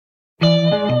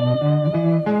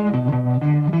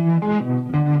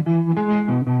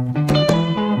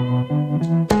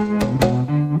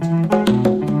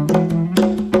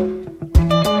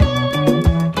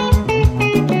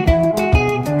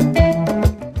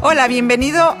Hola,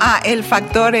 bienvenido a El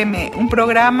Factor M, un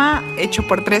programa hecho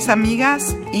por 3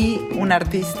 amigas y un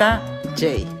artista,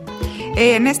 Jay.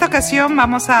 En esta ocasión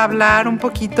vamos a hablar un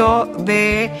poquito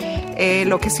de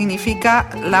lo que significa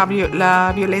la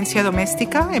violencia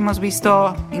doméstica. Hemos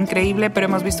visto, increíble, pero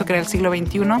hemos visto que en el siglo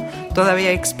XXI todavía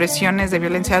hay expresiones de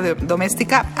violencia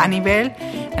doméstica a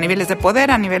niveles de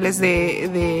poder, a niveles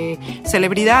de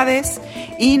celebridades,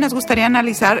 y nos gustaría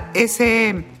analizar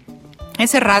ese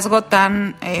rasgo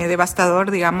tan devastador,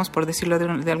 digamos, por decirlo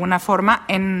de alguna forma,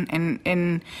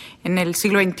 en el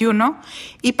siglo XXI.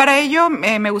 Y para ello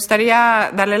me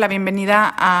gustaría darle la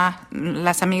bienvenida a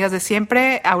las amigas de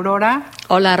siempre, Aurora.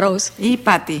 Hola, Rose. Y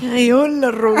Patti. Ay,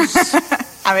 hola, Rose.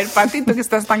 A ver, Patti, ¿tú que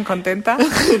estás tan contenta?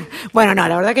 Bueno, no,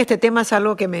 la verdad que este tema es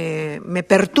algo que me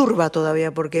perturba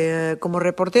todavía, porque como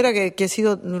reportera que he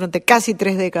sido durante casi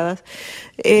 3 décadas,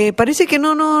 parece que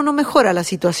no mejora la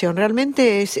situación.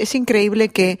 Realmente es increíble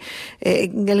que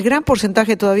el gran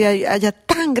porcentaje todavía haya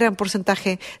tan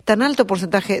alto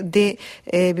porcentaje de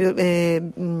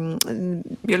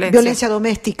violencia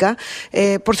doméstica.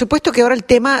 Por supuesto que ahora el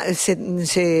tema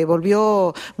se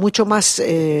volvió mucho más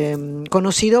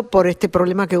conocido por este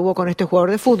problema que hubo con este jugador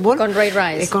de fútbol. Con Ray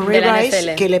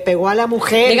Rice, que le pegó a la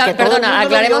mujer. Perdona,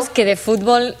 aclaremos que de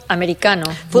fútbol americano.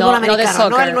 Fútbol no americano, de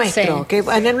soccer, no el nuestro. Sí. Que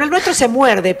en el nuestro se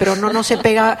muerde, pero no se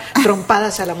pega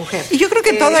trompadas a la mujer. Y yo creo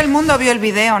que todo el mundo vio el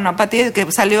video, ¿no, Patti? Que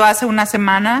salió hace unas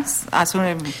semanas.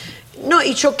 No,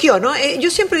 y choqueó, ¿no? Yo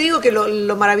siempre digo que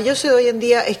lo maravilloso de hoy en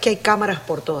día es que hay cámaras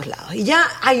por todos lados. Y ya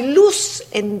hay luz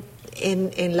en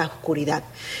la oscuridad.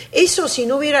 Eso, si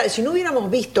no hubiéramos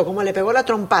visto cómo le pegó la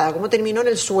trompada, cómo terminó en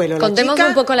el suelo. Contemos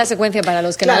un poco la secuencia para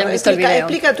los que no hayan visto el video.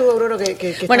 Explica tú, Aurora,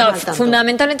 que bueno, estás al tanto.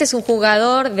 Fundamentalmente es un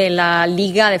jugador de la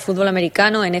Liga de Fútbol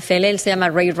Americano, NFL, él se llama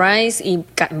Ray Rice, y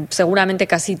seguramente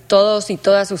casi todos y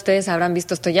todas ustedes habrán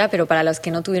visto esto ya, pero para los que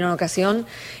no tuvieron ocasión,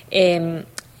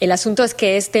 el asunto es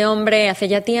que este hombre hace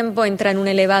ya tiempo entra en un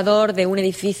elevador de un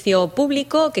edificio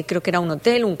público, que creo que era un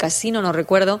hotel, un casino, no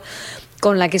recuerdo,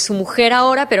 con la que su mujer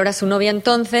ahora, pero era su novia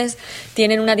entonces,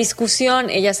 tienen una discusión,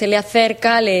 ella se le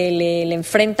acerca, le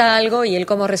enfrenta algo y él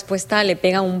como respuesta le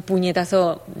pega un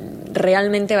puñetazo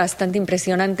realmente bastante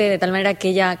impresionante, de tal manera que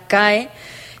ella cae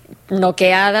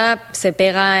noqueada, se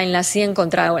pega en la sien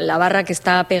contra la barra que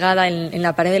está pegada en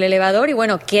la pared del elevador y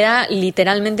bueno, queda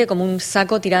literalmente como un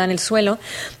saco tirada en el suelo,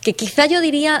 que quizá yo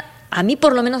diría... A mí,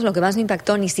 por lo menos, lo que más me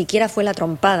impactó ni siquiera fue la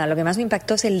trompada. Lo que más me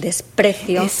impactó es el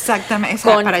desprecio. Exactamente,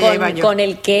 con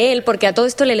el que él, porque a todo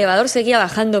esto el elevador seguía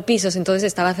bajando pisos, entonces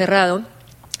estaba cerrado.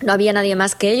 No había nadie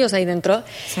más que ellos ahí dentro.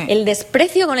 Sí. El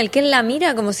desprecio con el que él la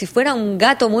mira como si fuera un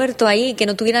gato muerto ahí que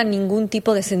no tuviera ningún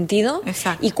tipo de sentido.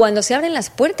 Exacto. Y cuando se abren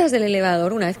las puertas del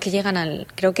elevador, una vez que llegan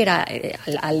creo que era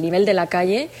al nivel de la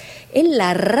calle, él la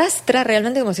arrastra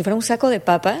realmente como si fuera un saco de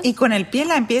papas. Y con el pie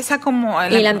la empieza como...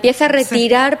 Y la empieza a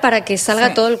retirar, sí, para que salga,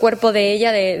 sí, todo el cuerpo de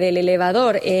ella del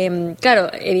elevador.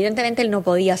 Claro, evidentemente él no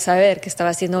podía saber que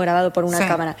estaba siendo grabado por una, sí,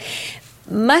 cámara.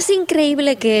 Más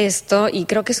increíble que esto, y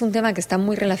creo que es un tema que está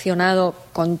muy relacionado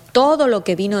con todo lo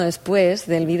que vino después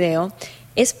del video,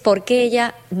 es porque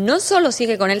ella no solo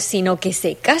sigue con él, sino que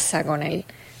se casa con él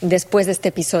después de este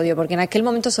episodio, porque en aquel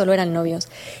momento solo eran novios.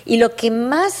 Y lo que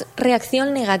más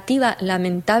reacción negativa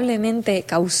lamentablemente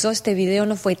causó este video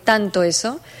no fue tanto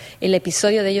eso, el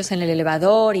episodio de ellos en el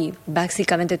elevador y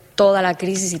básicamente toda la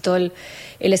crisis y todo el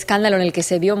escándalo en el que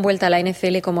se vio envuelta la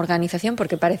NFL como organización,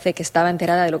 porque parece que estaba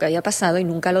enterada de lo que había pasado y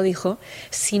nunca lo dijo,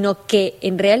 sino que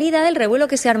en realidad el revuelo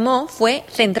que se armó fue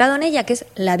centrado en ella, que es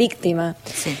la víctima.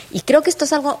 Sí. Y creo que esto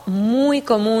es algo muy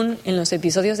común en los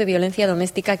episodios de violencia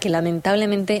doméstica que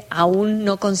lamentablemente aún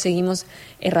no conseguimos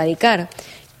erradicar.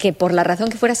 Que por la razón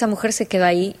que fuera esa mujer se quedó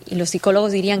ahí, y los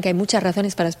psicólogos dirían que hay muchas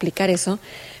razones para explicar eso,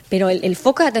 pero el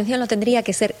foco de atención no tendría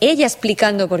que ser ella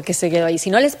explicando por qué se quedó ahí,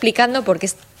 sino él explicando por qué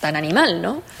es tan animal,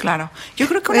 ¿no? Claro. Yo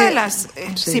creo que una de las...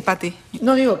 sí, Patti.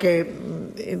 No, digo que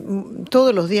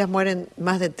todos los días mueren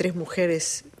más de 3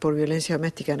 mujeres por violencia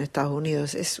doméstica en Estados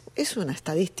Unidos. Es una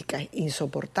estadística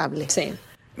insoportable. Sí.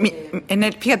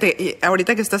 Fíjate,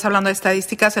 ahorita que estás hablando de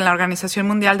estadísticas, en la Organización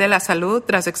Mundial de la Salud,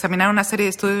 tras examinar una serie de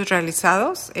estudios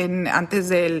realizados antes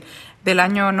del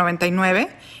año 99,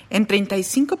 en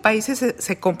 35 países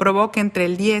se comprobó que entre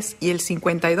el 10 y el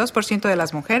 52% de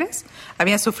las mujeres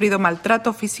habían sufrido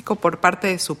maltrato físico por parte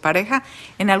de su pareja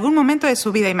en algún momento de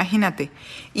su vida, imagínate.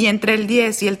 Y entre el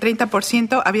 10 y el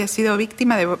 30% había sido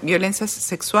víctima de violencia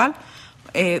sexual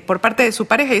por parte de su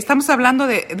pareja. Y estamos hablando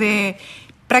de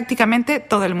prácticamente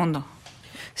todo el mundo.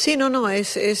 Sí, no,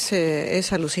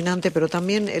 es alucinante, pero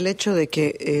también el hecho de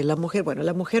que la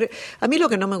mujer, a mí lo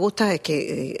que no me gusta es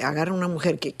que agarren una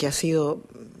mujer que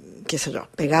qué sé yo,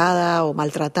 pegada o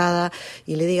maltratada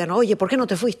y le digan, oye, ¿por qué no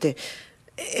te fuiste?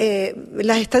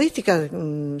 Las estadísticas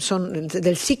son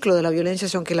del ciclo de la violencia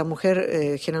son que la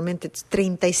mujer generalmente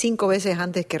 35 veces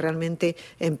antes que realmente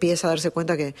empieza a darse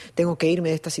cuenta que tengo que irme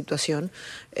de esta situación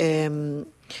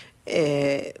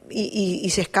y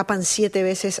se escapan 7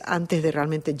 veces antes de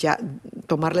realmente ya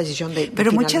tomar la decisión de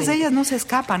pero finalmente. Muchas de ellas no se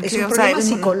escapan. Es un problema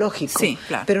psicológico, sí,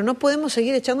 claro. Pero no podemos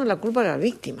seguir echando la culpa a la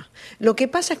víctima. Lo que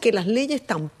pasa es que las leyes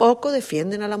tampoco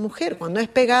defienden a la mujer. Cuando es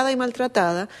pegada y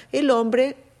maltratada, el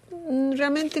hombre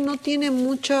realmente no tiene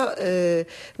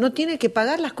no tiene que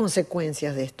pagar las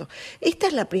consecuencias de esto. Esta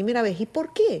es la primera vez. ¿Y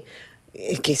por qué?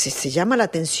 Es que se llama la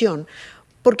atención.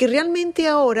 Porque realmente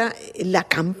ahora la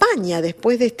campaña,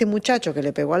 después de este muchacho que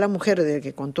le pegó a la mujer, de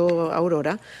que contó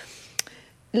Aurora,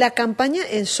 la campaña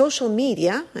en social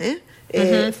media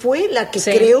fue la que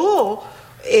creó...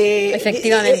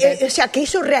 efectivamente. O sea, que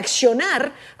hizo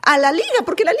reaccionar a la Liga,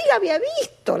 porque la Liga había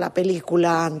visto la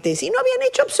película antes y no habían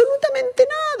hecho absolutamente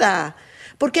nada.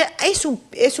 Porque es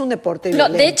un deporte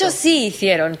violento. De hecho sí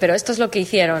hicieron, pero esto es lo que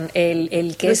hicieron.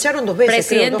 El que es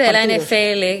presidente de la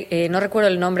NFL, no recuerdo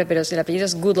el nombre, pero el apellido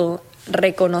es Goodell,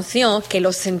 reconoció que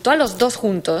los sentó a los dos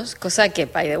juntos, cosa que,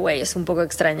 by the way, es un poco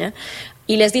extraña,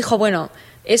 y les dijo, bueno,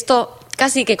 esto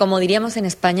casi que, como diríamos en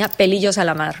España, pelillos a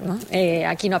la mar, ¿no?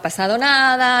 Aquí no ha pasado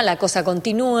nada, la cosa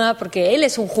continúa, porque él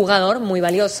es un jugador muy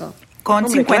valioso. Con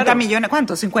 50 millones,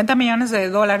 ¿cuánto? 50 millones de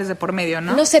dólares de por medio,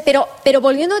 ¿no? No sé, pero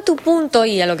volviendo a tu punto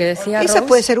y a lo que decía esa Rose,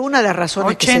 puede ser una de las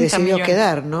razones que se decidió millones.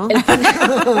 Quedar, ¿no?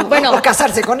 Bueno, o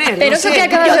casarse con él. Pero no eso sé, que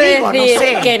acabas de decir, no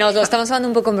sé. que nos lo estamos hablando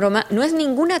un poco en broma, no es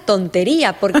ninguna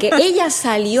tontería, porque ella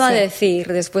salió a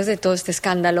decir, después de todo este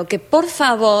escándalo, que por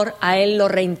favor a él lo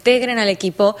reintegren al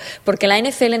equipo, porque la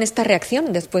NFL en esta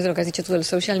reacción, después de lo que has dicho tú del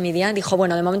social media, dijo,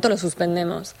 bueno, de momento lo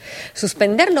suspendemos.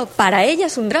 Suspenderlo para ella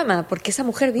es un drama, porque esa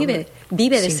mujer vive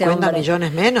de ese 50 hombre.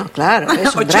 millones menos, claro,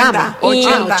 es un 80, drama.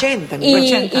 80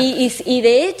 Y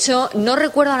de hecho, no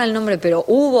recuerdo ahora el nombre, pero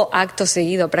hubo acto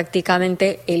seguido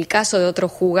prácticamente el caso de otro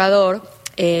jugador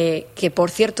que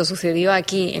por cierto sucedió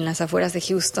aquí en las afueras de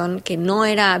Houston, que no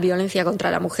era violencia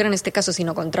contra la mujer en este caso,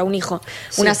 sino contra un hijo,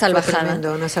 una salvajada.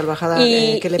 Tremendo, una salvajada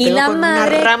Y que le pegó la con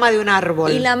madre, una rama de un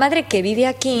árbol. Y la madre que vive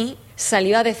aquí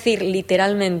salió a decir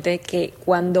literalmente que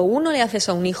cuando uno le hace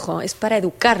eso a un hijo es para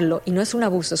educarlo y no es un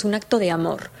abuso, es un acto de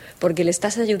amor, porque le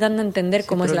estás ayudando a entender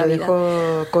cómo es la vida.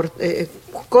 Dejó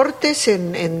cortes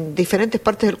en diferentes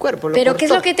partes del cuerpo. Pero ¿qué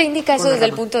es lo que te indica eso desde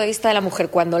el punto de vista de la mujer?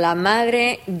 Cuando la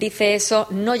madre dice eso,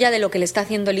 no ya de lo que le está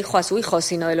haciendo el hijo a su hijo,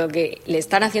 sino de lo que le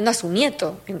están haciendo a su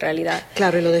nieto, en realidad.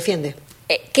 Claro, y lo defiende.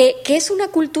 Que es una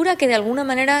cultura que de alguna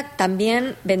manera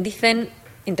también bendicen,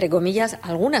 entre comillas,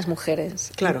 algunas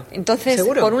mujeres. Claro. Entonces,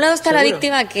 seguro, por un lado está la seguro.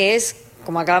 víctima, que es,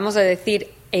 como acabamos de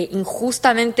decir,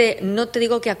 injustamente, no te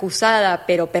digo que acusada,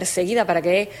 pero perseguida para que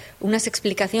dé unas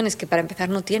explicaciones que para empezar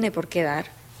no tiene por qué dar.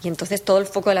 Y entonces todo el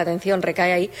foco de la atención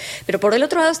recae ahí. Pero por el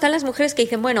otro lado están las mujeres que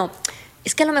dicen, bueno,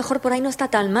 es que a lo mejor por ahí no está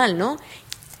tan mal, ¿no?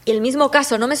 Y el mismo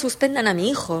caso, no me suspendan a mi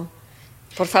hijo.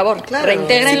 Por favor, claro,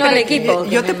 reintégrenlo al equipo.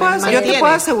 Yo te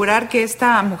puedo asegurar que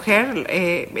esta mujer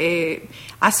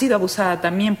ha sido abusada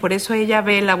también, por eso ella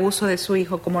ve el abuso de su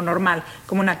hijo como normal,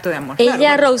 como un acto de amor.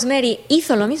 Ella, Rosemary,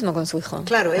 hizo lo mismo con su hijo.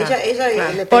 Claro, ella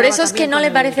le por eso es que no le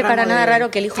parece para nada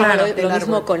raro que el hijo haga lo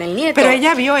mismo con el nieto. Pero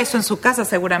ella vio eso en su casa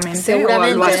seguramente.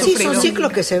 Sí, son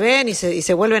ciclos que se ven y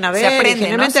se vuelven a ver.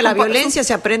 Generalmente la violencia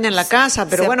se aprende en la casa,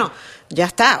 pero bueno, ya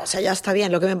está, o sea, ya está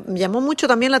bien. Lo que me llamó mucho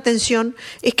también la atención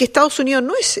es que Estados Unidos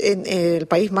no es el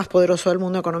país más poderoso del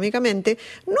mundo económicamente,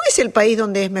 no es el país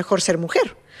donde es mejor ser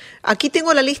mujer. Aquí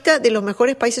tengo la lista de los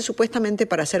mejores países supuestamente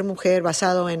para ser mujer,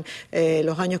 basado en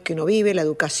los años que uno vive, la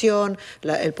educación,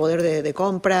 el poder de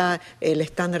compra, el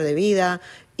estándar de vida,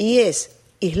 y es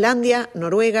Islandia,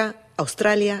 Noruega,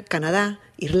 Australia, Canadá,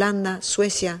 Irlanda,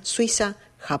 Suecia, Suiza,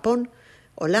 Japón,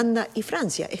 Holanda y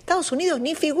Francia. Estados Unidos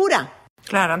ni figura.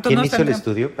 Claro, entonces ¿Quién hizo el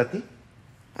estudio, Pati?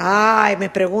 Ay, me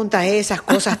preguntas esas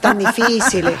cosas tan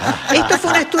difíciles. Esto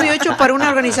fue un estudio hecho para una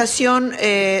organización,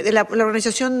 la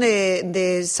Organización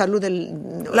de Salud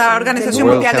la Organización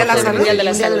Mundial de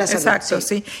la Salud. Exacto,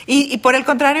 sí. Y por el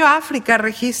contrario, África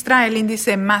registra el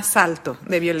índice más alto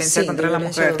de violencia contra la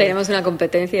mujer. Tenemos una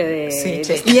competencia de...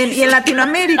 Sí. Y en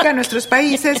Latinoamérica, en nuestros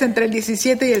países, entre el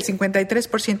 17 y el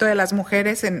 53% de las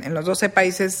mujeres en los 12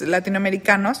 países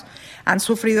latinoamericanos han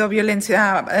sufrido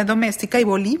violencia doméstica, y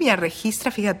Bolivia registra,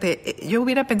 fíjate, yo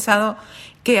hubiera pensado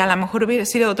que a lo mejor hubiera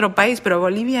sido otro país, pero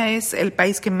Bolivia es el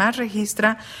país que más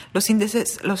registra los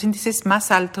índices más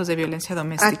altos de violencia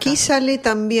doméstica. Aquí sale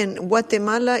también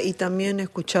Guatemala y también he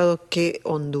escuchado que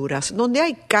Honduras, donde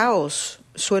hay caos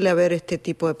suele haber este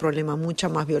tipo de problemas, mucha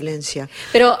más violencia.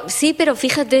 Pero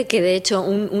fíjate que de hecho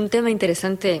un tema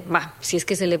interesante, si es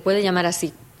que se le puede llamar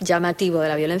así, llamativo de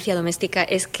la violencia doméstica,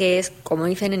 es que es, como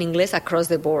dicen en inglés, across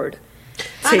the board.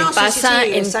 Pasa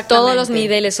en todos los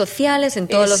niveles sociales, en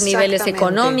todos los niveles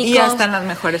económicos. Y hasta en las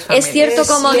mejores familias. Es cierto,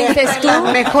 como dices tú. Las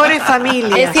mejores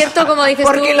familias. Es cierto, como dices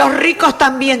tú. Porque los ricos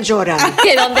también lloran.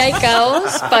 Que donde hay caos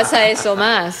pasa eso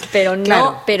más. Pero no,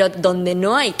 claro. Pero donde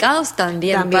no hay caos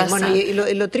también pasa. Bueno, y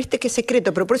lo triste es que es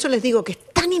secreto, pero por eso les digo que es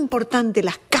tan importante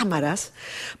las cámaras,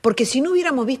 porque si no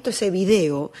hubiéramos visto ese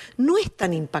video, no es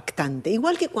tan impactante.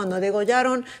 Igual que cuando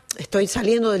degollaron, estoy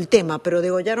saliendo del tema, pero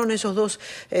degollaron esos dos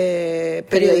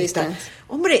periodistas.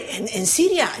 Hombre, en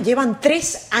Siria llevan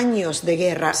 3 años de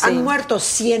guerra, han muerto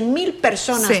 100.000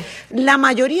 personas, la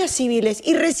mayoría civiles,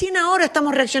 y recién ahora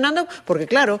estamos reaccionando, porque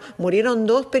claro, murieron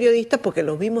 2 periodistas porque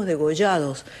los vimos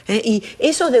degollados, y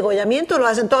esos degollamientos los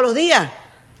hacen todos los días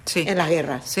en las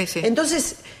guerras.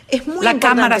 Entonces, es muy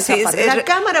importante esa parte. La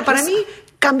cámara para mí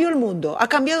cambió el mundo, ha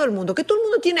cambiado el mundo, que todo el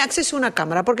mundo tiene acceso a una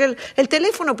cámara, porque el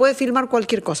teléfono puede filmar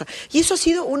cualquier cosa. Y eso ha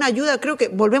sido una ayuda, creo que,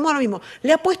 volvemos a lo mismo,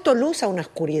 le ha puesto luz a una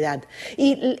oscuridad.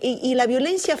 Y la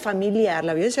violencia familiar,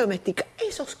 la violencia doméstica,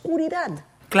 es oscuridad.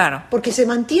 Claro. Porque se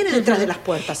mantiene detrás de las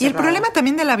puertas. Y el problema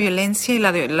también de la violencia y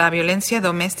la violencia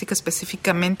doméstica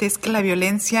específicamente es que la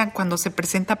violencia cuando se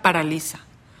presenta paraliza.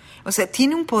 O sea,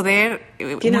 tiene un poder...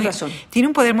 Tienes razón. Tiene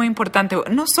un poder muy importante.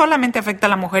 No solamente afecta a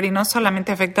la mujer y no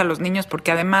solamente afecta a los niños,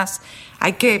 porque además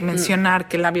hay que mencionar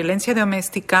que la violencia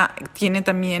doméstica tiene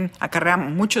también, acarrea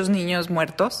muchos niños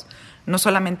muertos, no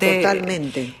solamente...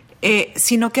 Totalmente.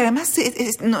 Sino que además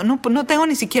no tengo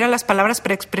ni siquiera las palabras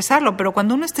para expresarlo, pero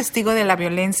cuando uno es testigo de la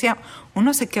violencia,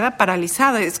 uno se queda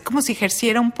paralizado. Es como si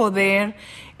ejerciera un poder...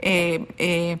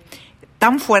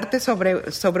 tan fuerte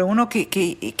sobre uno que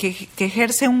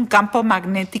ejerce un campo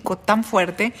magnético tan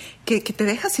fuerte que te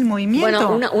deja sin movimiento.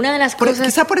 Bueno, una de las cosas...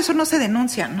 Quizá por eso no se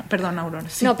denuncia. No, perdón, Aurora.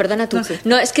 Sí. No, perdona tú. No sé.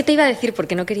 No, es que te iba a decir,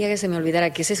 porque no quería que se me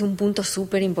olvidara, que ese es un punto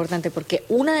súper importante, porque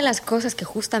una de las cosas que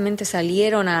justamente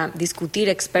salieron a discutir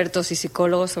expertos y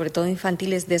psicólogos, sobre todo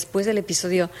infantiles, después del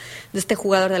episodio de este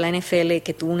jugador de la NFL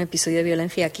que tuvo un episodio de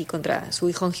violencia aquí contra su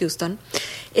hijo en Houston,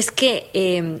 es que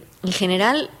en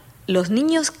general los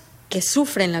niños que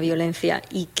sufren la violencia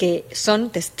y que son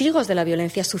testigos de la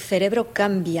violencia, su cerebro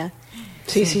cambia.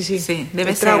 Sí.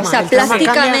 Debe ser. O sea,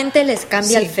 plásticamente les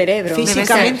cambia el cerebro.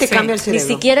 Físicamente cambia el cerebro.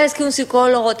 Ni siquiera es que un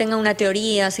psicólogo tenga una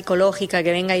teoría psicológica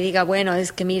que venga y diga, bueno,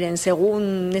 es que miren,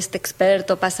 según este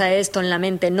experto pasa esto en la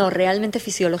mente. No, realmente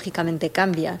fisiológicamente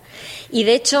cambia. Y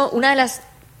de hecho, una de las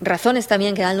razones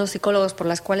también que dan los psicólogos por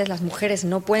las cuales las mujeres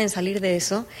no pueden salir de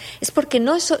eso es porque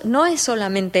no es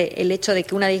solamente el hecho de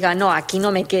que una diga, no, aquí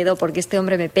no me quedo porque este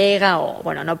hombre me pega, o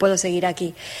bueno, no puedo seguir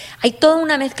aquí. Hay toda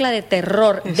una mezcla de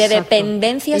terror, de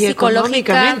dependencia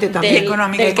psicológica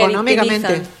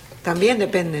económicamente también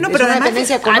depende. No, pero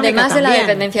además de la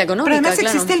dependencia económica. Pero además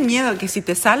existe el miedo que si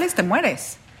te sales te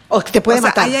mueres. O te puede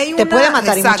matar. Te puede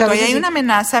matar. Exacto, y hay una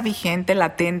amenaza vigente,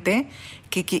 latente,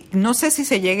 que no sé si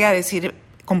se llegue a decir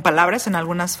con palabras en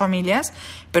algunas familias,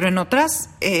 pero en otras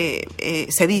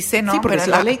se dice, ¿no? Sí, porque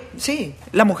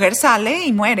la mujer sale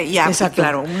y muere. Y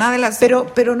claro, una de las...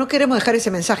 Pero no queremos dejar ese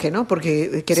mensaje, ¿no?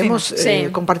 Porque queremos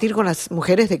compartir con las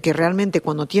mujeres de que realmente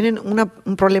cuando tienen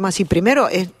un problema así, primero,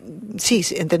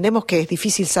 entendemos que es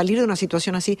difícil salir de una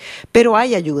situación así, pero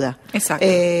hay ayuda. Exacto.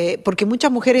 Porque muchas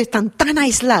mujeres están tan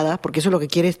aisladas, porque eso es lo que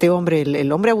quiere este hombre,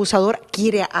 el hombre abusador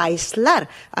quiere aislar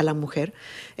a la mujer.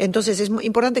 Entonces es muy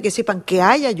importante que sepan que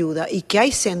hay ayuda y que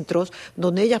hay centros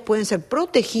donde ellas pueden ser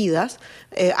protegidas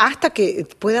hasta que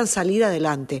puedan salir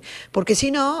adelante. Porque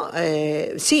si no,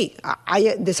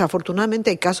 desafortunadamente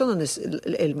hay casos donde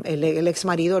el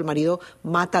exmarido, el marido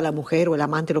mata a la mujer, o el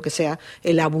amante, lo que sea,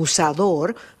 el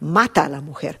abusador mata a la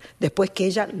mujer después que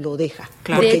ella lo deja.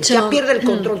 Claro. Porque ya pierde el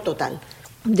control total.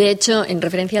 De hecho, en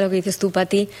referencia a lo que dices tú,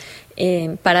 Pati,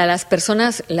 para las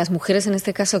personas, las mujeres en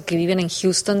este caso que viven en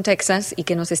Houston, Texas, y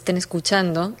que nos estén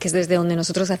escuchando, que es desde donde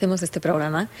nosotros hacemos este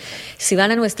programa, si van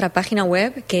a nuestra página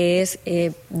web, que es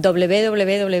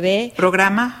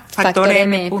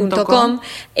www.FactorM.com,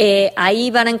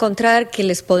 ahí van a encontrar que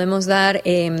les podemos dar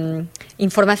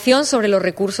información sobre los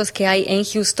recursos que hay en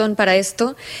Houston para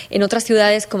esto. En otras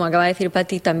ciudades, como acaba de decir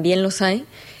Pati, también los hay.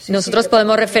 Nosotros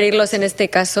podemos referirlos en este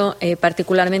caso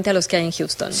particularmente a los que hay en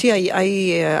Houston. Sí,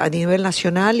 hay a nivel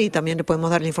nacional, y también le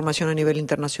podemos dar la información a nivel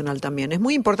internacional también. Es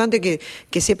muy importante que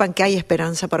sepan que hay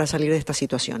esperanza para salir de estas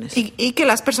situaciones. Y que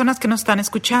las personas que nos están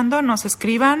escuchando nos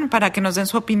escriban para que nos den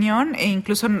su opinión, e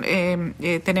incluso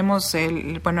tenemos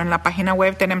en la página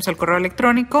web tenemos el correo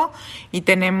electrónico y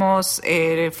tenemos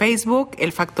Facebook,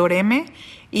 el Factor M.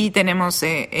 Y tenemos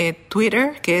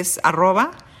Twitter, que es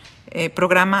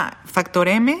 @programa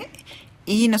FactorM,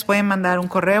 y nos pueden mandar un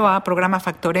correo a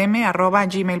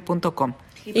programafactorm@gmail.com.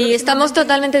 Y estamos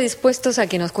totalmente dispuestos a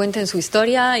que nos cuenten su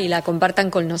historia y la compartan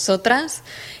con nosotras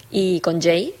y con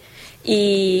Jay.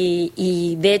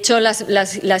 Y de hecho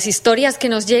las historias que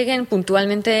nos lleguen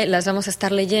puntualmente las vamos a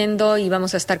estar leyendo y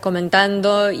vamos a estar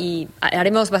comentando, y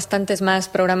haremos bastantes más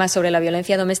programas sobre la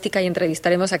violencia doméstica y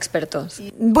entrevistaremos a expertos.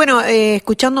 Bueno,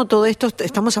 escuchando todo esto,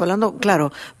 estamos hablando,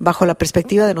 claro, bajo la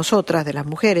perspectiva de nosotras, de las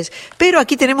mujeres, pero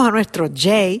aquí tenemos a nuestro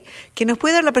Jay, que nos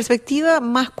puede dar la perspectiva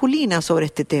masculina sobre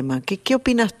este tema. ¿Qué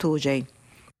opinas tú, Jay?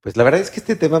 Pues la verdad es que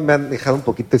este tema me ha dejado un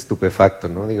poquito estupefacto,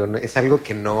 ¿no? Digo, es algo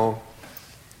que no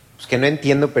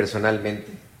entiendo personalmente.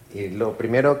 Y lo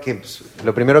primero que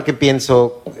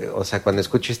pienso, o sea, cuando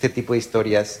escucho este tipo de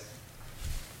historias,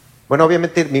 bueno,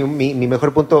 obviamente mi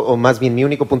mejor punto, o más bien mi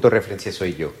único punto de referencia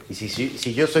soy yo. Y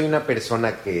si yo soy una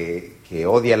persona que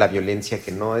odia la violencia,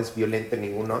 que no es violento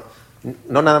ninguno,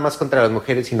 no nada más contra las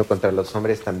mujeres, sino contra los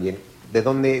hombres también,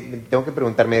 tengo que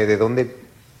preguntarme de dónde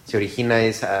se origina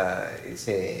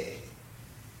ese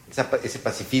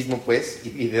pacifismo, pues,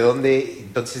 y de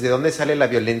dónde sale la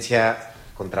violencia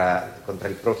contra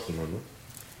el prójimo, ¿no?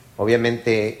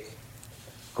 Obviamente,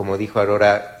 como dijo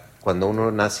Aurora, cuando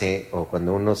uno nace o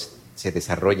cuando uno se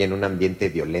desarrolla en un ambiente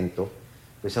violento,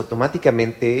 pues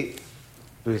automáticamente,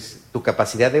 pues, tu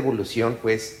capacidad de evolución,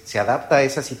 pues, se adapta a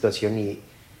esa situación y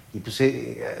pues,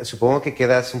 supongo que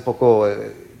quedas un poco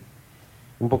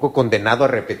condenado a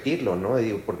repetirlo, ¿no?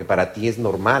 Porque para ti es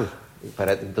normal.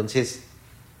 Entonces,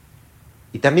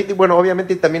 y también, bueno,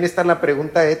 obviamente también está la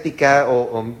pregunta ética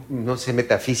o no sé,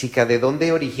 metafísica, de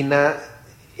dónde origina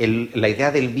la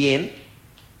idea del bien,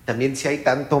 también si hay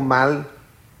tanto mal,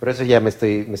 pero eso ya me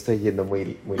estoy yendo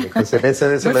muy lejos. Eso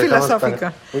muy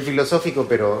filosófico. Muy filosófico,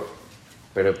 pero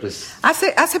pues...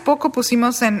 Hace poco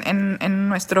pusimos en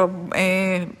nuestra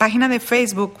página de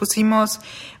Facebook, hicimos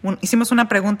una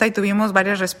pregunta y tuvimos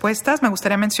varias respuestas. Me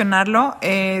gustaría mencionarlo.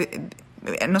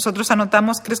 Nosotros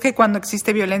anotamos, ¿crees que cuando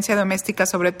existe violencia doméstica,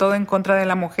 sobre todo en contra de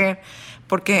la mujer,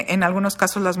 porque en algunos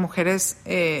casos las mujeres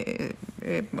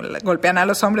golpean a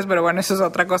los hombres, pero bueno, eso es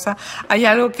otra cosa, hay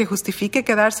algo que justifique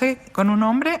quedarse con un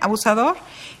hombre abusador?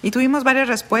 Y tuvimos varias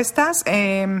respuestas.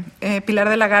 Pilar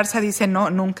de la Garza dice no,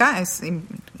 nunca, es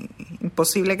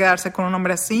imposible quedarse con un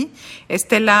hombre así.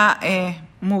 Estela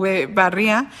Mube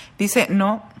Barría dice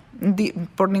no,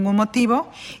 por ningún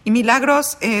motivo. Y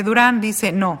Milagros Durán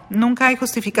dice no, nunca hay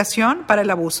justificación para el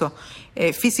abuso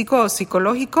físico o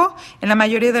psicológico. En la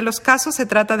mayoría de los casos se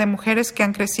trata de mujeres que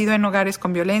han crecido en hogares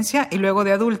con violencia y luego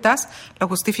de adultas lo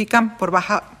justifican por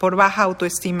baja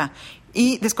autoestima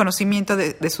y desconocimiento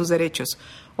de sus derechos.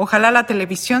 Ojalá la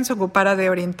televisión se ocupara de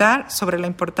orientar sobre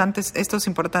estos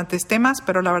importantes temas,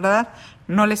 pero la verdad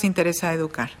no les interesa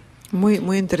educar. Muy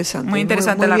interesante. Muy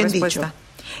interesante la respuesta. Dicho.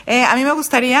 A mí me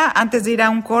gustaría, antes de ir a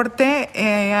un corte,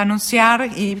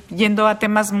 anunciar, y yendo a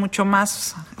temas mucho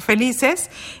más felices,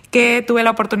 que tuve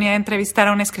la oportunidad de entrevistar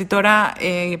a una escritora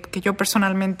que yo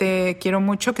personalmente quiero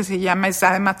mucho, que se llama,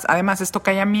 además es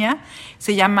tocaya mía,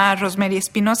 se llama Rosemary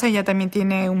Espinosa. Ella también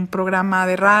tiene un programa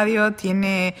de radio,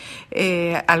 tiene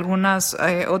algunas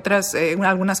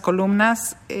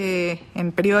columnas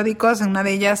en periódicos, en una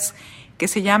de ellas que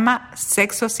se llama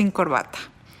Sexo sin corbata.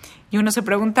 Y uno se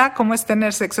pregunta cómo es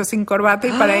tener sexo sin corbata,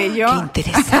 y para ello... ¡Qué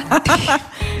interesante!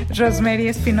 Rosemary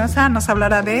Espinosa nos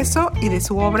hablará de eso y de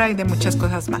su obra y de muchas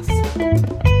cosas más.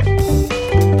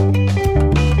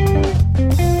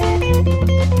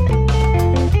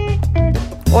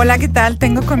 Hola, ¿qué tal?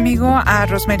 Tengo conmigo a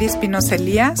Rosemary Espinosa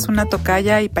Elías, una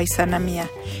tocaya y paisana mía.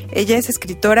 Ella es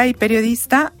escritora y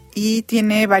periodista y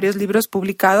tiene varios libros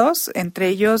publicados, entre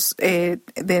ellos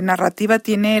de narrativa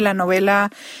tiene la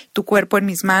novela Tu cuerpo en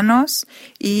mis manos,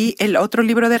 y el otro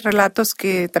libro de relatos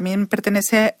que también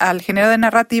pertenece al género de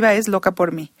narrativa es Loca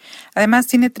por mí. Además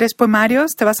tiene 3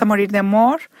 poemarios, Te vas a morir de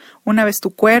amor, Una vez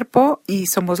tu cuerpo y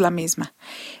Somos la misma.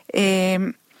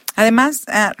 Además,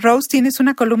 Rose, tienes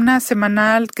una columna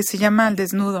semanal que se llama Al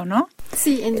Desnudo, ¿no?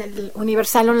 Sí, en el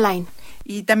Universal Online.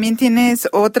 Y también tienes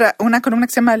una columna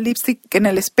que se llama Lipstick en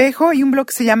el espejo, y un blog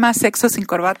que se llama Sexo sin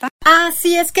corbata.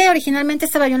 Sí, es que originalmente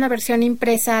estaba yo en la versión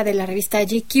impresa de la revista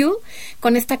GQ,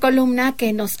 con esta columna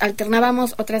que nos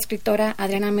alternábamos otra escritora,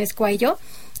 Adriana Mezcua y yo.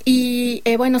 Y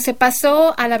bueno, se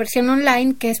pasó a la versión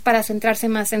online, que es para centrarse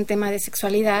más en tema de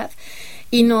sexualidad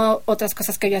y no otras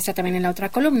cosas que yo hacía también en la otra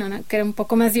columna, ¿no? Que era un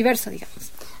poco más diverso,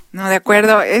 digamos. No, de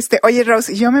acuerdo. Oye,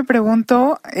 Rose, yo me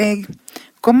pregunto...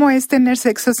 ¿cómo es tener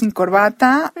sexo sin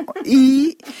corbata?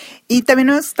 Y también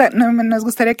nos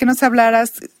gustaría que nos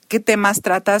hablaras qué temas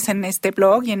tratas en este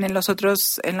blog y en las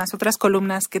otras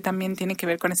columnas que también tienen que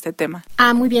ver con este tema.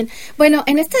 Muy bien. Bueno,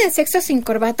 en este de Sexo sin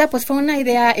corbata, pues fue una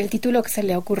idea, el título que se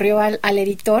le ocurrió al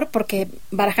editor, porque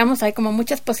barajamos ahí como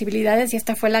muchas posibilidades y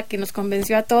esta fue la que nos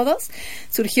convenció a todos,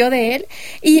 surgió de él.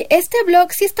 Y este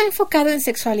blog sí está enfocado en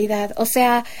sexualidad, o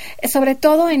sea, sobre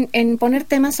todo en poner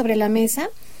temas sobre la mesa.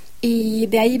 Y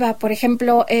de ahí va, por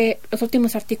ejemplo, los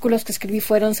últimos artículos que escribí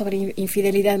fueron sobre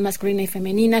infidelidad masculina y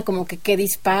femenina, como que qué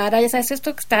dispara, ya sabes,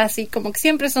 esto que está así, como que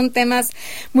siempre son temas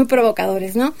muy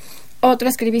provocadores, ¿no? Otro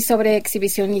escribí sobre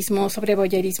exhibicionismo, sobre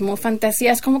voyerismo,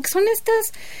 fantasías, como que son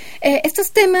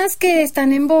estos temas que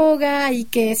están en boga y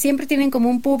que siempre tienen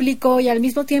como un público y al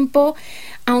mismo tiempo,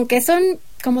 aunque son,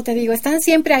 como te digo, están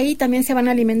siempre ahí, también se van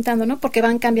alimentando, ¿no? Porque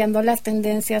van cambiando las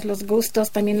tendencias, los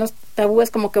gustos, también los tabúes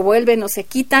como que vuelven o se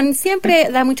quitan, siempre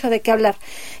da mucho de qué hablar.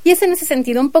 Y es en ese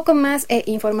sentido un poco más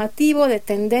informativo, de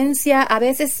tendencia, a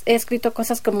veces he escrito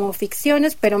cosas como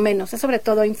ficciones, pero menos, es sobre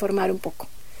todo informar un poco.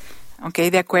 Ok,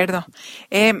 de acuerdo.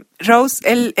 Rose,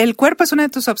 el cuerpo es una de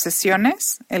tus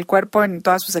obsesiones, el cuerpo en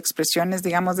todas sus expresiones,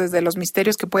 digamos, desde los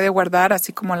misterios que puede guardar,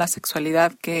 así como la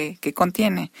sexualidad que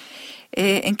contiene.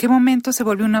 ¿En qué momento se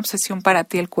volvió una obsesión para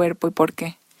ti el cuerpo y por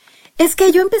qué? Es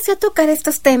que yo empecé a tocar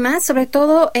estos temas, sobre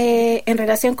todo en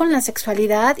relación con la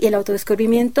sexualidad y el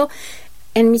autodescubrimiento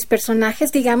en mis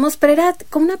personajes, digamos, pero era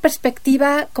con una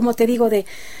perspectiva, como te digo, de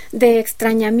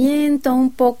extrañamiento,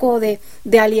 un poco de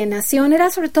alienación,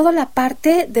 era sobre todo la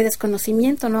parte de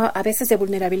desconocimiento, ¿no? A veces de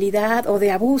vulnerabilidad o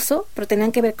de abuso, pero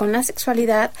tenían que ver con la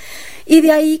sexualidad, y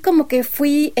de ahí como que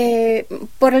fui,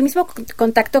 por el mismo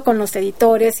contacto con los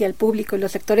editores y el público y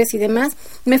los lectores y demás,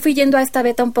 me fui yendo a esta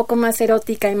beta un poco más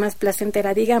erótica y más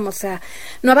placentera, digamos, o sea,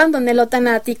 no abandoné lo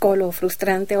tanático o lo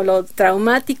frustrante o lo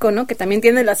traumático, ¿no? Que también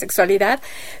tiene la sexualidad,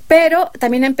 pero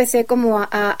también empecé como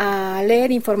a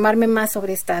leer, informarme más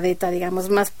sobre esta beta,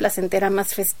 digamos, más placentera,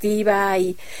 más festiva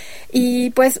y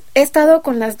pues he estado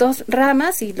con las dos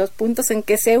ramas y los puntos en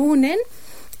que se unen.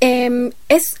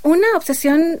 Es una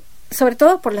obsesión sobre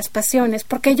todo por las pasiones,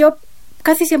 porque yo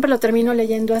casi siempre lo termino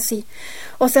leyendo así.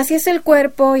 O sea, si es el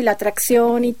cuerpo y la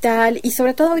atracción y tal, y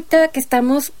sobre todo ahorita que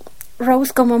estamos,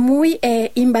 Rose, como muy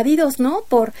invadidos, ¿no?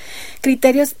 Por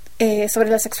criterios sobre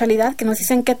la sexualidad, que nos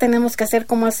dicen qué tenemos que hacer,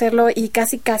 cómo hacerlo, y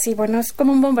casi, bueno, es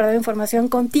como un bombardeo de información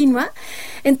continua.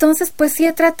 Entonces, pues sí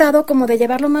he tratado como de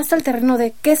llevarlo más al terreno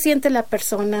de qué siente la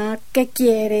persona, qué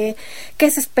quiere, qué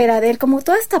se espera de él, como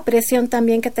toda esta presión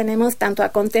también que tenemos tanto a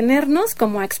contenernos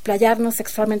como a explayarnos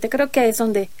sexualmente. Creo que es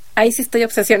donde ahí sí estoy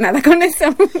obsesionada con eso.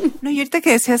 No, y ahorita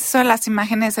que decías eso de las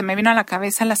imágenes, se me vino a la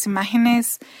cabeza las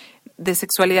imágenes de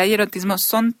sexualidad y erotismo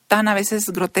son tan a veces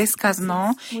grotescas,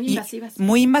 ¿no? Muy invasivas.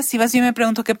 Muy invasivas. Yo me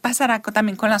pregunto qué pasará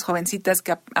también con las jovencitas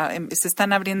que se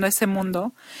están abriendo a ese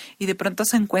mundo y de pronto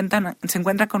se encuentran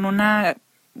con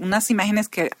unas imágenes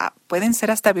que pueden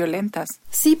ser hasta violentas.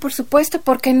 Sí, por supuesto,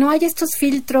 porque no hay estos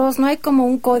filtros, no hay como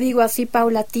un código así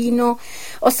paulatino.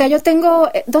 O sea, yo tengo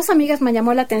dos amigas, me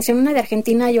llamó la atención, una de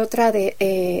Argentina y otra de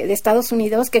Estados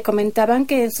Unidos, que comentaban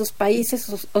que en sus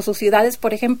países o sus ciudades,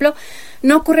 por ejemplo,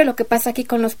 no ocurre lo que pasa aquí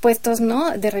con los puestos,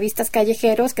 ¿no? De revistas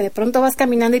callejeros, que de pronto vas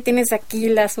caminando y tienes aquí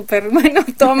la súper, bueno,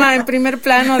 toma en primer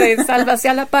plano de Sálvase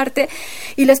a la parte,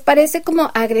 y les parece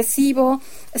como agresivo,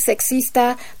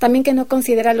 sexista, también que no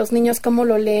considera a los niños cómo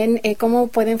lo leen, cómo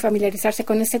pueden familiarizarse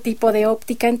con ese tipo de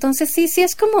óptica. Entonces sí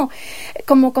es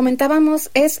como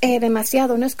comentábamos, es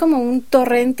demasiado, no es como un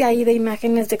torrente ahí de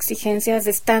imágenes, de exigencias,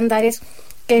 de estándares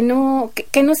que no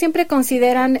siempre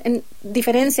consideran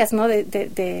diferencias, ¿no?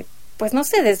 De pues no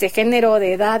sé, desde género,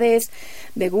 de edades,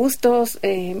 de gustos,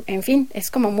 en fin,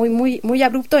 es como muy, muy, muy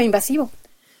abrupto e invasivo.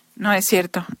 No, es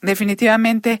cierto,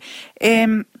 definitivamente.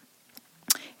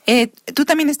 Tú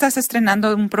también estás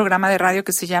estrenando un programa de radio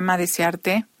que se llama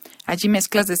Desearte. Allí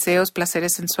mezclas deseos,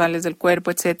 placeres sensuales del cuerpo,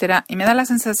 etcétera. Y me da la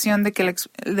sensación de que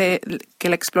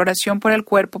la exploración por el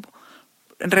cuerpo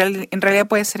en realidad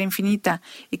puede ser infinita.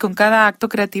 Y con cada acto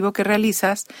creativo que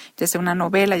realizas, ya sea una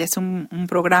novela, ya sea un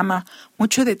programa,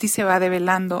 mucho de ti se va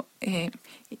develando.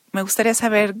 Me gustaría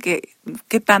saber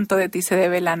qué tanto de ti se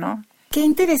devela, ¿no? Qué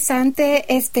interesante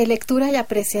lectura y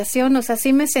apreciación, o sea,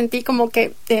 sí me sentí como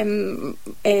que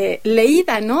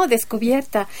leída, ¿no?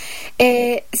 Descubierta.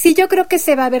 Sí, yo creo que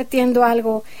se va vertiendo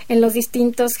algo en los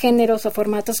distintos géneros o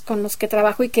formatos con los que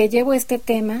trabajo y que llevo este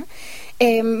tema.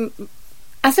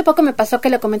 Hace poco me pasó que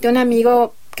le comenté a un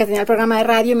amigo que tenía el programa de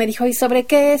radio y me dijo, ¿y sobre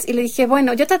qué es? Y le dije,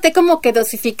 bueno, yo traté como que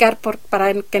dosificar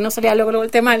para que no saliera luego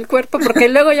el tema del cuerpo, porque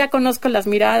luego ya conozco las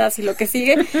miradas y lo que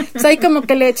sigue. Pues ahí como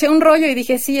que le eché un rollo y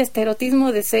dije, sí,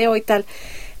 erotismo, deseo y tal.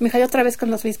 Mijail otra vez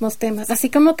con los mismos temas, así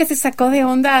como que se sacó de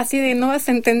onda, así de no vas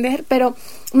a entender, pero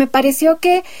me pareció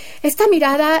que esta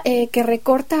mirada que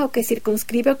recorta o que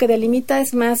circunscribe o que delimita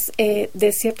es más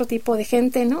de cierto tipo de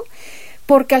gente, ¿no?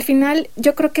 Porque al final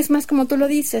yo creo que es más como tú lo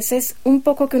dices, es un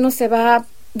poco que uno se va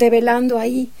develando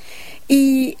ahí.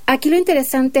 Y aquí lo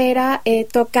interesante era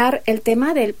tocar el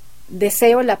tema del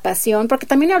deseo, la pasión, porque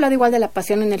también he hablado igual de la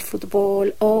pasión en el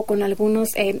fútbol o con algunos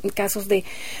casos de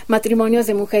matrimonios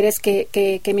de mujeres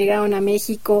que emigraron a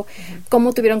México,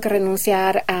 cómo tuvieron que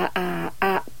renunciar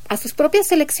a sus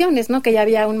propias elecciones, ¿no? Que ya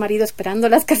había un marido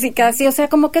esperándolas casi, o sea,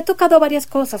 como que he tocado varias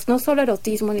cosas, no solo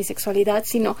erotismo ni sexualidad,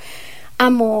 sino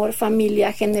amor,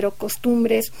 familia, género,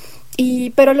 costumbres.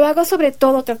 Pero lo hago sobre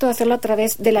todo, trato de hacerlo a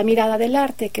través de la mirada del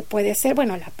arte, que puede ser,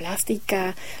 bueno, la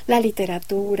plástica, la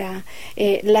literatura,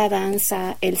 la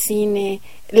danza, el cine,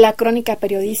 la crónica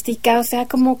periodística, o sea,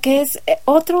 como que es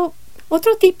otro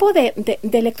tipo de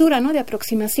lectura, ¿no? De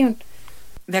aproximación.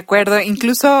 De acuerdo,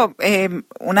 incluso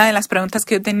una de las preguntas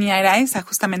que yo tenía era esa,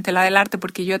 justamente la del arte,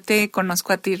 porque yo te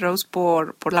conozco a ti, Rose,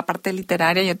 por la parte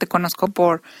literaria, yo te conozco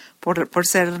por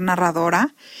ser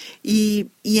narradora, y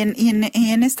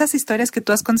en estas historias que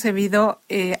tú has concebido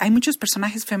hay muchos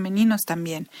personajes femeninos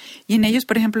también, y en ellos,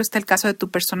 por ejemplo, está el caso de tu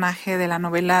personaje de la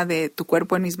novela de Tu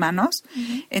cuerpo en mis manos,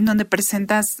 en donde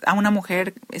presentas a una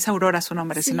mujer, es Aurora su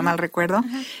nombre, si no mal recuerdo,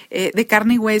 de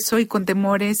carne y hueso y con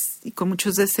temores y con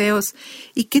muchos deseos.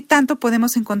 ¿Y qué tanto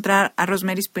podemos encontrar a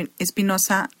Rosemary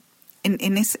Espinosa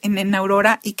en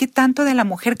Aurora, y qué tanto de la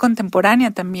mujer contemporánea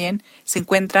también se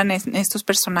encuentran en estos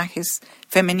personajes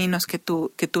femeninos que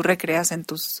tú recreas en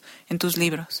tus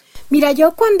libros? Mira,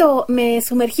 yo cuando me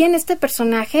sumergí en este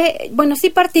personaje, bueno, sí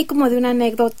partí como de una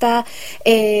anécdota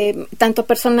tanto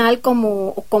personal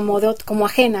como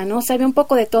ajena, ¿no? O sea, había un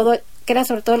poco de todo, que era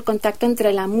sobre todo el contacto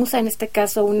entre la musa, en este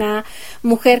caso una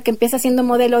mujer que empieza siendo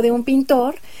modelo de un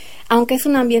pintor, aunque es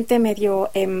un ambiente medio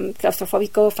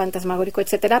claustrofóbico, fantasmagórico,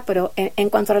 etcétera, pero en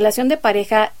cuanto a relación de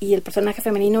pareja y el personaje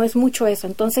femenino es mucho eso.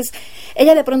 Entonces,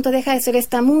 ella de pronto deja de ser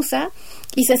esta musa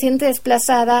y se siente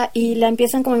desplazada y la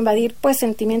empiezan como a invadir pues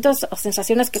sentimientos o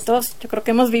sensaciones que todos yo creo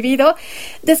que hemos vivido,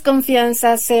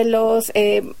 desconfianza, celos.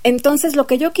 Entonces, lo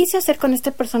que yo quise hacer con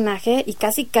este personaje, y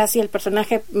casi el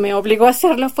personaje me obligó a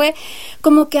hacerlo, fue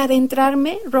como que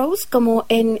adentrarme, Rose, como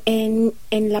en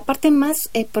la parte más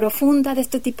profunda de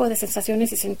este tipo de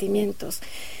sensaciones y sentimientos,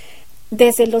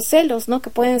 desde los celos, ¿no?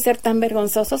 Que pueden ser tan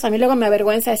vergonzosos. A mí luego me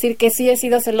avergüenza decir que sí he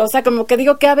sido celosa, como que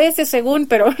digo que a veces según,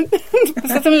 pero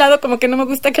pues es un lado como que no me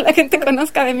gusta que la gente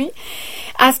conozca de mí,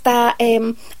 hasta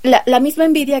la misma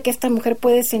envidia que esta mujer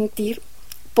puede sentir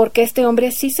porque este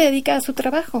hombre sí se dedica a su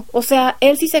trabajo, o sea,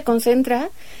 él sí se concentra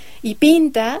y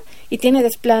pinta y tiene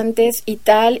desplantes y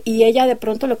tal, y ella de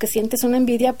pronto lo que siente es una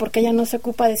envidia porque ella no se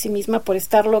ocupa de sí misma por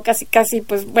estarlo casi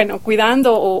pues bueno,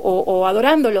 cuidando o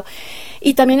adorándolo.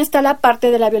 Y también está la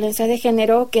parte de la violencia de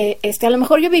género que a lo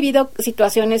mejor yo he vivido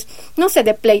situaciones, no sé,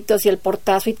 de pleitos y el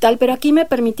portazo y tal, pero aquí me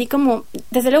permití como,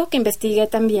 desde luego que investigué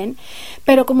también,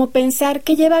 pero como pensar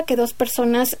que lleva a que dos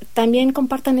personas también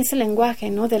compartan ese lenguaje,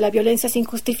 ¿no? De la violencia sin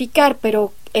justificar,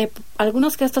 pero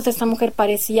algunos gestos de esta mujer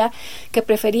parecía que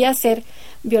prefería ser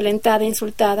violentada,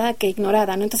 insultada, que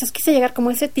ignorada, ¿no? Entonces quise llegar como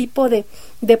a ese tipo de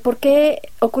por qué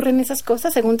ocurren esas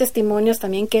cosas, según testimonios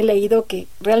también que he leído, que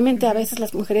realmente a veces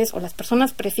las mujeres o las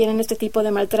personas prefieren este tipo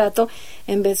de maltrato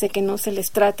en vez de que no se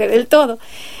les trate del todo.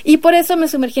 Y por eso me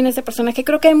sumergí en ese personaje.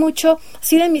 Creo que hay mucho,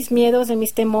 sí, de mis miedos, de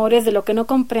mis temores, de lo que no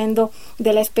comprendo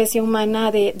de la especie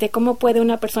humana, de cómo puede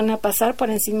una persona pasar por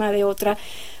encima de otra,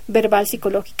 verbal,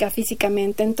 psicológica,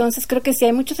 físicamente. Entonces creo que sí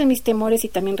hay muchos de mis temores y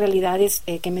también realidades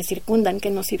que me circundan,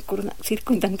 que nos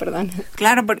circundan, perdón.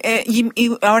 Claro,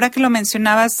 y ahora que lo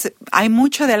mencionabas, hay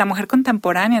mucho de la mujer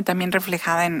contemporánea también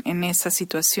reflejada en esa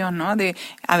situación, ¿no? De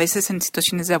a veces en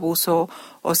situaciones de abuso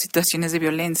o situaciones de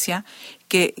violencia,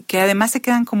 que además se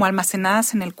quedan como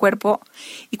almacenadas en el cuerpo.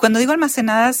 Y cuando digo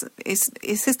almacenadas, es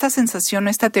esta sensación,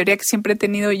 esta teoría que siempre he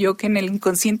tenido yo, que en el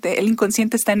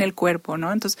inconsciente está en el cuerpo,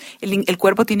 ¿no? Entonces, el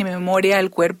cuerpo tiene memoria, el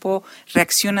cuerpo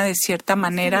reacciona de cierta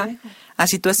manera a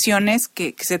situaciones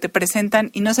que se te presentan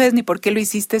y no sabes ni por qué lo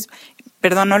hiciste,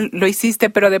 no lo hiciste,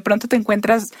 pero de pronto te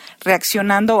encuentras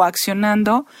reaccionando o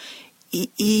accionando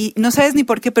y no sabes ni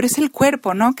por qué, pero es el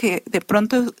cuerpo, ¿no? Que de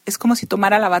pronto es como si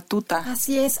tomara la batuta.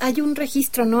 Así es, hay un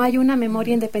registro, ¿no? Hay una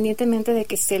memoria independientemente de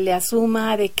que se le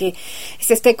asuma, de que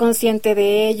se esté consciente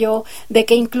de ello, de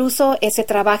que incluso se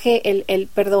trabaje el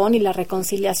perdón y la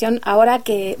reconciliación. Ahora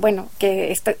que, bueno,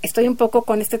 que estoy un poco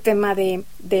con este tema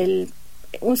del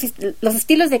los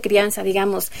estilos de crianza,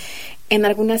 digamos, en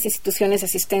algunas instituciones de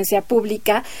asistencia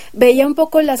pública, veía un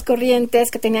poco las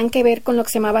corrientes que tenían que ver con lo que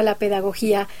se llamaba la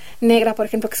pedagogía negra, por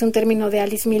ejemplo, que es un término de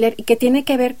Alice Miller, y que tiene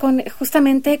que ver con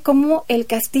justamente cómo el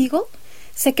castigo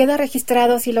se queda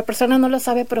registrado si la persona no lo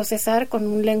sabe procesar con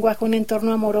un lenguaje, un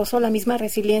entorno amoroso, la misma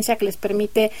resiliencia que les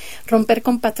permite romper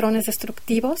con patrones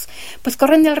destructivos, pues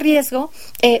corren el riesgo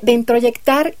de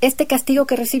introyectar este castigo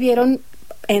que recibieron,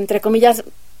 entre comillas,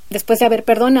 después de haber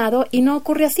perdonado, y no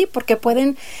ocurre así porque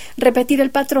pueden repetir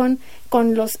el patrón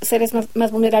con los seres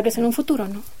más vulnerables en un futuro,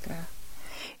 ¿no? Claro.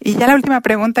 Y ya la última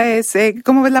pregunta es,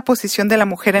 ¿cómo ves la posición de la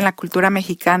mujer en la cultura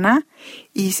mexicana?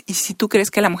 Y si tú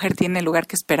crees que la mujer tiene el lugar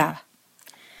que esperaba.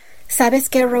 ¿Sabes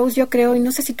qué, Rose? Yo creo, y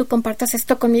no sé si tú compartas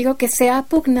esto conmigo, que se ha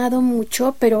pugnado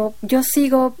mucho, pero yo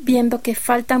sigo viendo que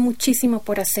falta muchísimo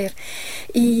por hacer.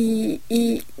 Y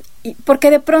porque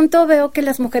de pronto veo que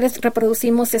las mujeres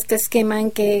reproducimos este esquema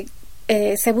en que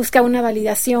se busca una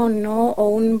validación, ¿no? O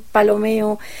un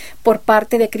palomeo por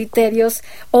parte de criterios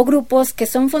o grupos que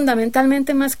son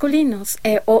fundamentalmente masculinos,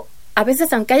 o a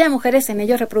veces, aunque haya mujeres en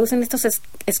ellos, reproducen estos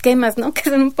esquemas, ¿no? Que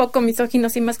son un poco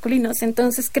misóginos y masculinos.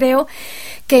 Entonces creo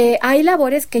que hay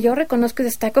labores que yo reconozco y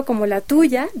destaco, como la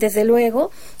tuya, desde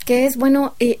luego, que es,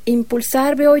 bueno,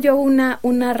 impulsar, veo yo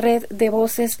una red de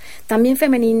voces también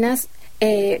femeninas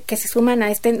que se suman a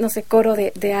este, no sé, coro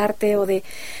de arte o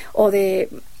de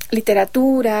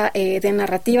literatura, de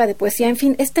narrativa, de poesía, en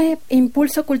fin, este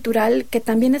impulso cultural que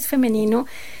también es femenino,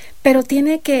 pero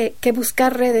tiene que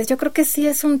buscar redes. Yo creo que sí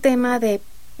es un tema de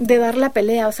dar la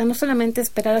pelea, o sea, no solamente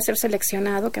esperar a ser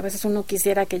seleccionado, que a veces uno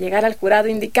quisiera que llegara al jurado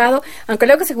indicado, aunque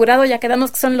luego ese jurado ya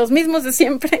quedamos que son los mismos de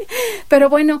siempre, pero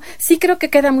bueno, sí creo que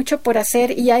queda mucho por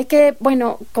hacer y hay que,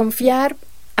 bueno, confiar,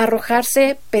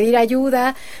 arrojarse, pedir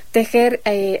ayuda, tejer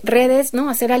redes, ¿no?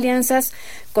 Hacer alianzas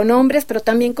con hombres, pero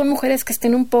también con mujeres que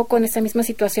estén un poco en esta misma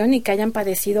situación y que hayan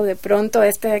padecido de pronto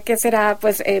 ¿qué será?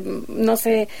 Pues, no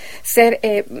sé, ser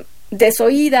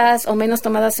desoídas o menos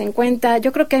tomadas en cuenta.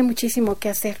 Yo creo que hay muchísimo que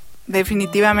hacer.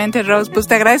 Definitivamente, Rose. Pues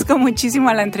te agradezco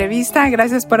muchísimo la entrevista.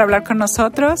 Gracias por hablar con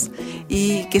nosotros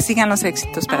y que sigan los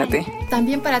éxitos para ti.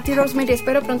 También para ti, Rosemary.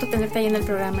 Espero pronto tenerte ahí en el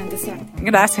programa en Desear.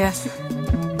 Gracias.